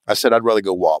 I said, I'd rather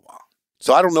go Wawa.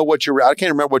 So I don't know I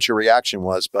can't remember what your reaction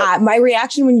was, but my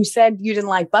reaction when you said you didn't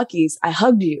like Buc-ee's, I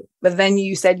hugged you, but then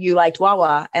you said you liked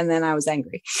Wawa, and then I was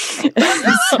angry. It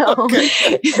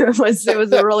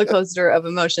was a roller coaster of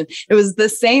emotion. It was the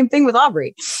same thing with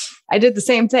Aubrey. I did the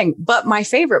same thing. But my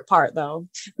favorite part, though,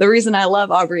 the reason I love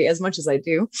Aubrey as much as I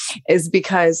do, is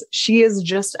because she is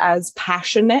just as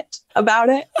passionate about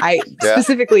it. I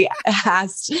specifically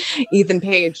asked Ethan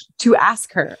Page to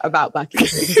ask her about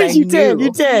Buc-ee's, because I you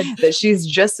did that she's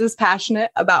just as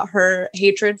passionate about her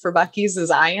hatred for Buc-ee's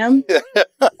as I am.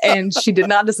 And she did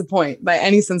not disappoint by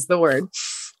any sense of the word.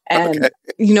 And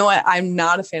you know what? I'm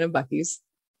not a fan of Buc-ee's.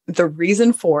 The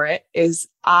reason for it is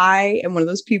I am one of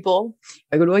those people,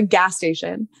 I go to a gas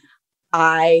station,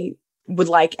 I would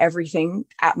like everything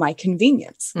at my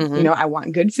convenience. Mm-hmm. I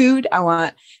want good food. I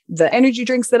want the energy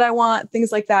drinks that I want,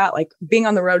 things like that. Like being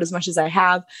on the road as much as I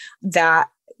have, that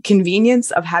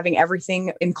convenience of having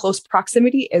everything in close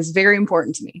proximity is very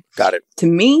important to me. Got it. To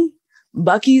me,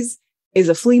 Buc-ee's is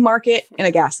a flea market and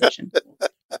a gas station.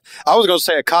 I was going to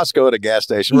say a Costco at a gas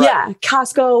station. Right? Yeah.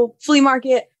 Costco, flea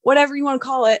market, whatever you want to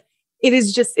call it. It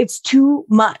is just, it's too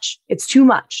much. It's too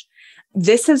much.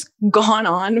 This has gone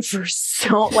on for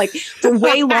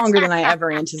way longer than I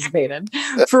ever anticipated.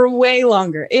 For way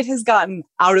longer. It has gotten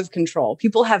out of control.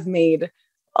 People have made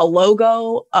a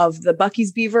logo of the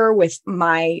Buc-ee's beaver with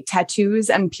my tattoos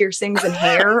and piercings and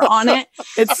hair on it.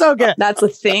 It's so good. That's a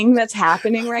thing that's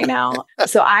happening right now.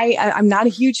 So I'm not a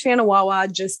huge fan of Wawa,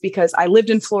 just because I lived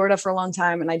in Florida for a long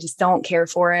time and I just don't care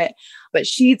for it. But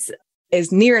Sheetz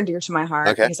is near and dear to my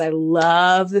heart because I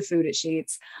love the food at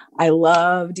Sheetz. I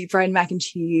love deep fried mac and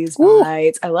cheese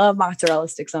bites. I love mozzarella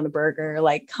sticks on a burger.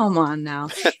 Like, come on now.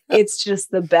 It's just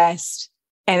the best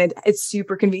And it's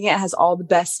super convenient. It has all the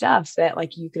best stuff that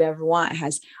like you could ever want. It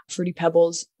has Fruity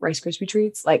Pebbles, Rice Krispie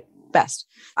treats, like best.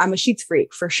 I'm a Sheets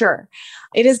freak for sure.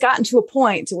 It has gotten to a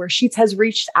point to where Sheets has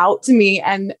reached out to me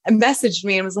and messaged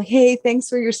me and was like, "Hey, thanks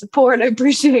for your support. I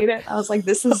appreciate it." I was like,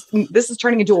 this is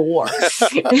turning into a war.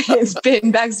 It's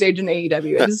been backstage in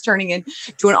AEW. It is turning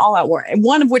into an all-out war, and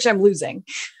one of which I'm losing.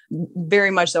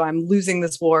 Very much so. I'm losing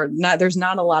this war. There's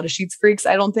not a lot of Sheets freaks.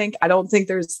 I don't think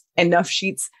there's enough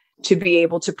Sheets to be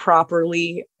able to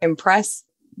properly impress.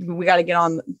 We got to get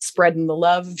on spreading the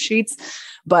love of Sheets,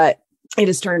 but it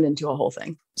has turned into a whole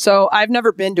thing. So I've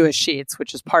never been to a Sheets,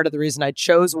 which is part of the reason I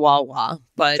chose Wawa.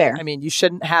 But Fair. I mean, you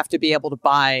shouldn't have to be able to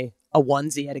buy a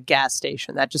onesie at a gas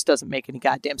station. That just doesn't make any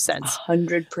goddamn sense.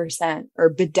 100%. Or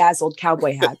bedazzled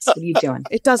cowboy hats. What are you doing?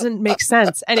 It doesn't make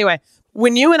sense. Anyway,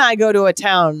 when you and I go to a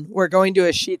town where going to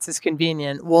a Sheets is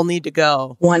convenient, we'll need to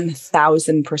go.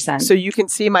 1000%. So you can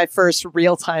see my first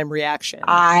real-time reaction.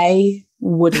 I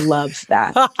would love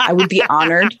that. I would be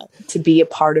honored to be a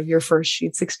part of your first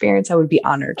Sheets experience. I would be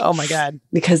honored. Oh my God.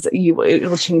 Because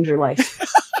it'll change your life.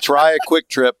 Try a quick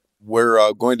trip.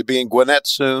 We're going to be in Gwinnett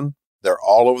soon. They're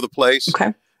all over the place.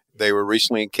 Okay. They were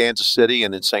recently in Kansas City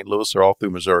and in St. Louis. They're all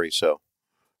through Missouri. So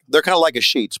they're kind of like a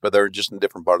Sheets, but they're just in a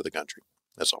different part of the country.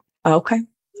 That's all. Okay.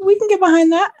 We can get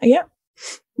behind that. Yeah.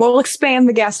 We'll expand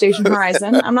the gas station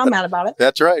horizon. I'm not mad about it.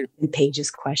 That's right. And Paige's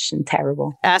question,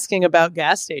 terrible. Asking about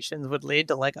gas stations would lead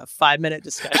to like a 5-minute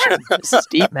discussion. This is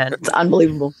deep, man. It's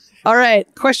unbelievable. All right.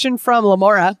 Question from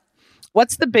Lamora.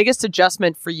 What's the biggest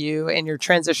adjustment for you in your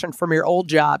transition from your old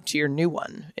job to your new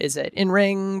one? Is it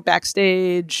in-ring,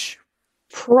 backstage?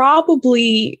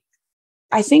 Probably,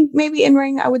 I think maybe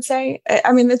in-ring, I would say.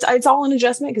 I mean, it's all an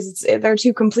adjustment because they're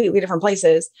two completely different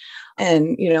places.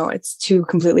 And, it's two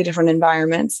completely different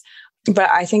environments. But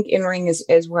I think in-ring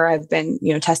is where I've been,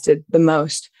 tested the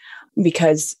most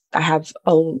because I have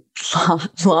a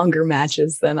lot longer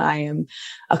matches than I am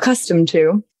accustomed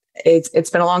to. It's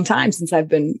been a long time since I've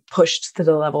been pushed to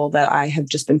the level that I have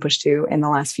just been pushed to in the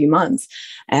last few months.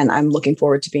 And I'm looking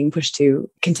forward to being pushed to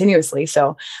continuously.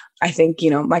 So I think,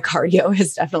 my cardio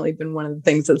has definitely been one of the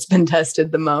things that's been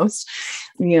tested the most,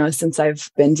 since I've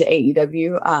been to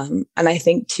AEW. And I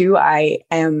think too, I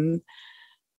am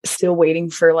still waiting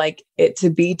for it to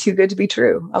be too good to be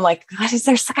true. I'm like, God,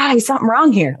 there's gotta be something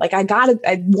wrong here.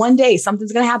 One day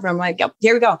something's going to happen. I'm like, yep,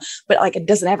 here we go. But it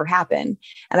doesn't ever happen.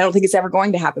 And I don't think it's ever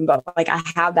going to happen, but I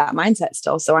have that mindset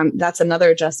still. So that's another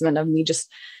adjustment of me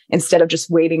just, instead of just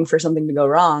waiting for something to go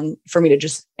wrong, for me to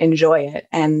just enjoy it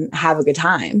and have a good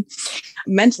time.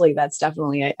 Mentally, that's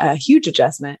definitely a huge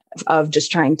adjustment of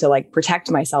just trying to protect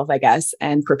myself, I guess,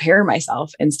 and prepare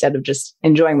myself instead of just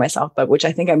enjoying myself. But which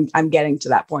I think I'm getting to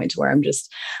that point where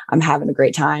I'm having a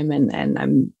great time and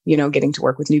I'm, getting to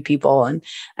work with new people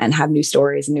and have new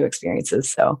stories and new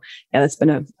experiences. So yeah, that's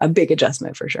been a big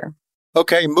adjustment for sure.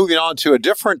 Okay, moving on to a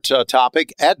different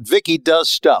topic. At Vicky Does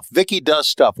Stuff. Vicky Does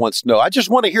Stuff wants to know, I just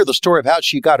want to hear the story of how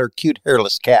she got her cute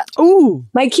hairless cat. Ooh,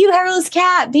 my cute hairless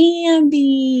cat,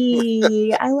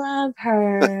 Bambi. I love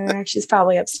her. She's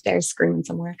probably upstairs screaming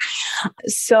somewhere.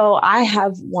 So I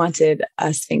have wanted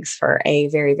a Sphinx for a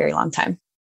very, very long time.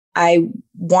 I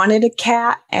wanted a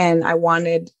cat and I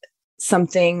wanted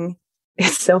something.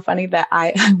 It's so funny that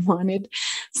I wanted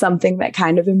something that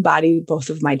kind of embodied both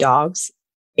of my dogs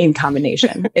in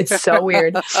combination. It's so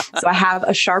weird. So I have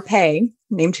a Shar-Pei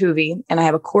named Hoovy and I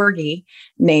have a Corgi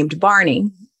named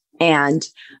Barney. And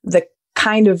the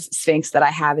kind of Sphinx that I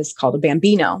have is called a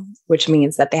Bambino, which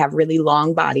means that they have really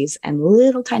long bodies and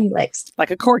little tiny legs.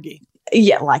 Like a Corgi.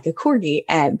 Yeah, like a Corgi.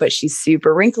 But she's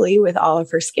super wrinkly with all of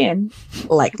her skin,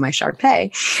 like my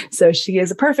Shar-Pei. So she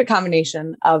is a perfect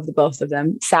combination of the both of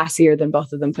them, sassier than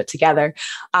both of them put together.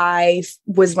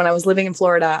 When I was living in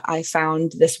Florida, I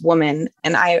found this woman,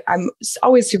 and I'm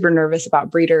always super nervous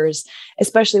about breeders,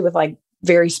 especially with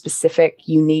very specific,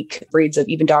 unique breeds of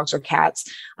even dogs or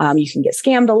cats. You can get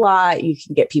scammed a lot. You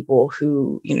can get people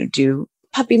who, do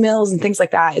puppy mills and things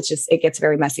like that. It gets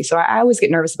very messy. So I always get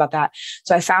nervous about that.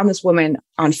 So I found this woman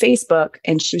on Facebook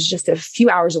and she was just a few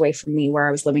hours away from me where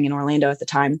I was living in Orlando at the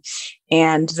time.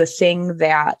 And the thing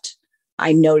that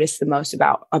I noticed the most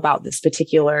about this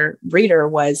particular breeder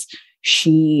was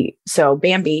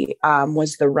Bambi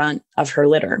was the runt of her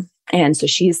litter. And so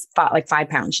she's 5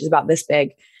 pounds. She's about this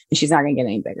big and she's not going to get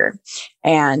any bigger.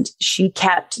 And she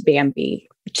kept Bambi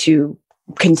to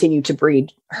continue to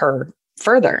breed her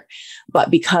further.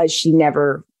 But because she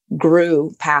never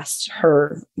grew past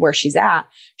her where she's at,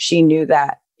 she knew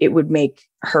that it would make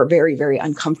her very, very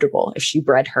uncomfortable if she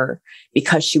bred her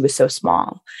because she was so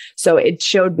small. So it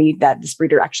showed me that this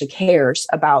breeder actually cares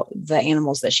about the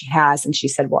animals that she has. And she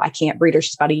said, well, I can't breed her.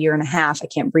 She's about 1.5 years. I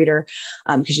can't breed her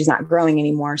because she's not growing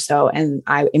anymore. So, and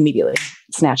I immediately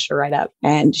snatched her right up,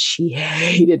 and she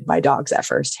hated my dogs at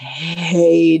first,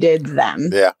 hated them.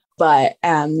 Yeah. But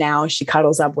now she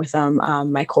cuddles up with them.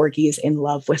 My corgi is in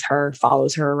love with her,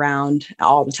 follows her around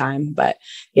all the time. But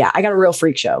yeah, I got a real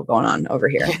freak show going on over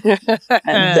here.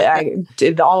 And I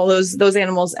did all those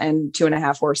animals and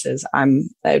 2.5 horses. I'm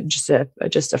just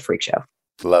a freak show.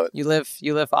 Love it. You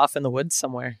live off in the woods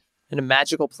somewhere in a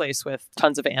magical place with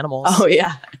tons of animals. Oh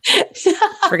yeah.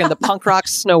 Friggin' the punk rock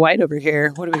Snow White over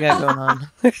here. What do we got going on?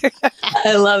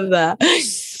 I love that.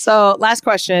 So last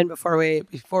question before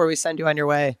we send you on your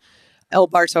way. El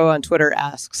Barto on Twitter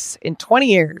asks, in 20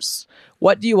 years,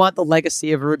 what do you want the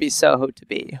legacy of Ruby Soho to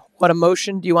be? What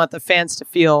emotion do you want the fans to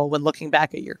feel when looking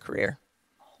back at your career?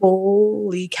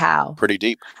 Holy cow. Pretty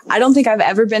deep. I don't think I've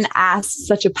ever been asked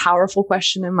such a powerful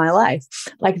question in my life.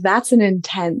 Like, that's an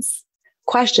intense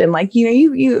question. Like,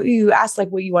 you ask like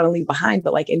what you want to leave behind,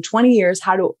 but like in 20 years,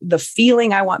 the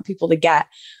feeling I want people to get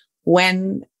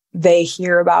when they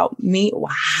hear about me.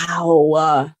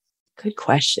 Wow. Good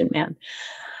question, man.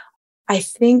 I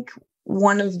think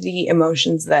one of the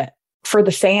emotions that for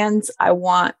the fans, I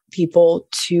want people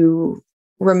to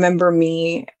remember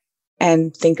me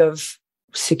and think of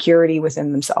security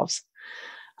within themselves.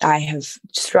 I have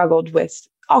struggled with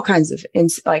all kinds of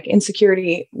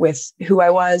insecurity with who I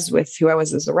was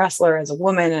as a wrestler, as a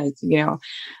woman,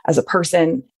 as a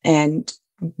person, and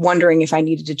wondering if I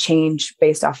needed to change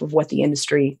based off of what the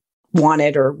industry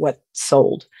wanted or what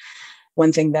sold.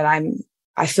 One thing that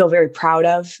I feel very proud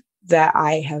of that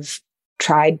I have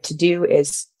tried to do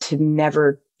is to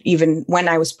never, even when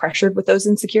I was pressured with those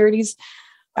insecurities,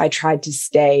 I tried to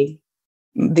stay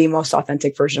the most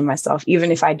authentic version of myself,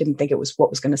 even if I didn't think it was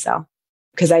what was going to sell.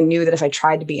 Because I knew that if I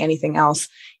tried to be anything else,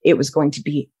 it was going to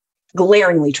be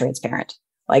glaringly transparent.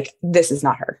 Like, this is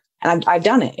not her. And I've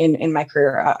done it in my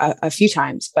career a few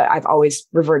times, but I've always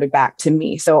reverted back to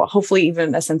me. So hopefully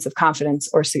even a sense of confidence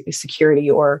or security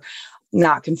or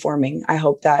not conforming. I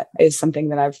hope that is something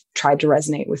that I've tried to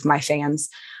resonate with my fans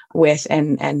with,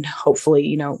 and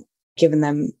hopefully, given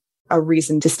them a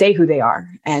reason to stay who they are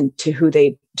and to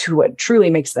what truly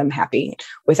makes them happy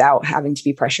without having to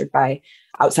be pressured by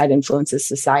outside influences,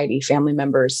 society, family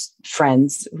members,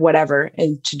 friends, whatever,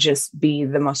 and to just be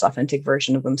the most authentic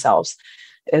version of themselves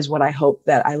is what I hope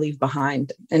that I leave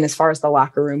behind. And as far as the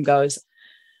locker room goes,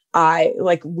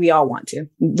 we all want to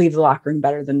leave the locker room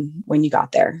better than when you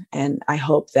got there. And I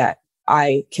hope that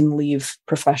I can leave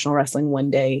professional wrestling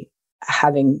one day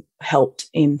having helped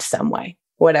in some way,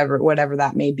 whatever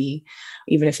that may be,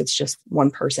 even if it's just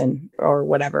one person or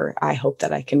whatever. I hope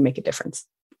that I can make a difference.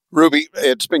 Ruby,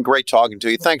 it's been great talking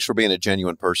to you. Thanks for being a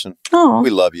genuine person. Oh, we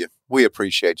love you. We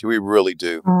appreciate you. We really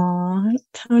do. Oh,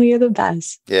 Tony, you're the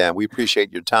best. Yeah, we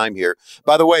appreciate your time here.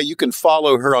 By the way, you can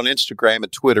follow her on Instagram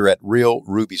and Twitter at Real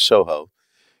Ruby Soho.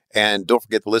 And don't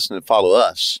forget to listen and follow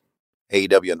us,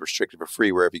 AEW Unrestricted, for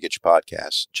free wherever you get your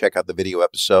podcasts. Check out the video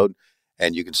episode,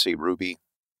 and you can see Ruby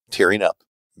tearing up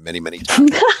many, many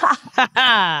times.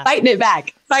 Fighting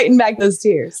back those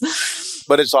tears.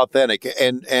 But it's authentic.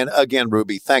 And again,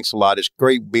 Ruby, thanks a lot. It's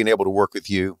great being able to work with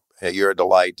you. You're a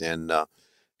delight, and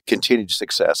continued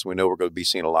success. We know we're going to be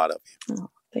seeing a lot of you. Oh,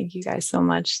 thank you guys so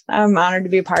much. I'm honored to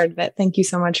be a part of it. Thank you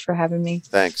so much for having me.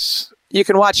 Thanks. You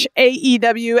can watch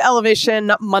AEW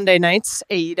Elevation Monday nights,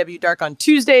 AEW Dark on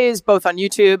Tuesdays, both on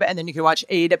YouTube. And then you can watch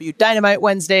AEW Dynamite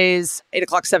Wednesdays, 8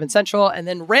 o'clock, 7 Central. And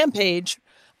then Rampage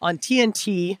on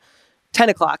TNT, 10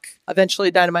 o'clock.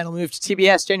 Eventually, Dynamite will move to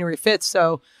TBS January 5th.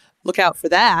 So look out for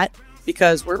that,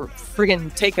 because we're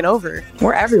friggin' taking over.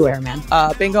 We're everywhere, man.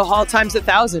 Bingo Hall times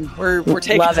 1,000. We're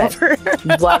taking Love over.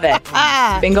 Love it.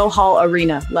 Bingo Hall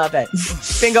Arena. Love it.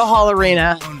 Bingo Hall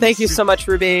Arena. Thank you so much,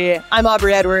 Ruby. I'm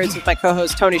Aubrey Edwards with my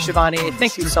co-host, Tony Schiavone.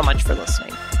 Thank you so much for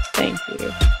listening. Thank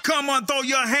you. Come on, throw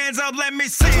your hands up, let me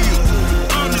see you.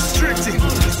 Unrestricted,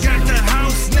 got the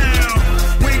house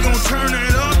now. We gon' turn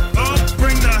it up,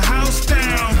 bring the house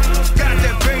down. Got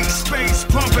that big space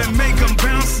pumping, make them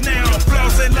bounce now.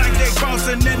 Flossing like they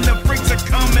bouncing and the freaks are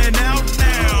coming out.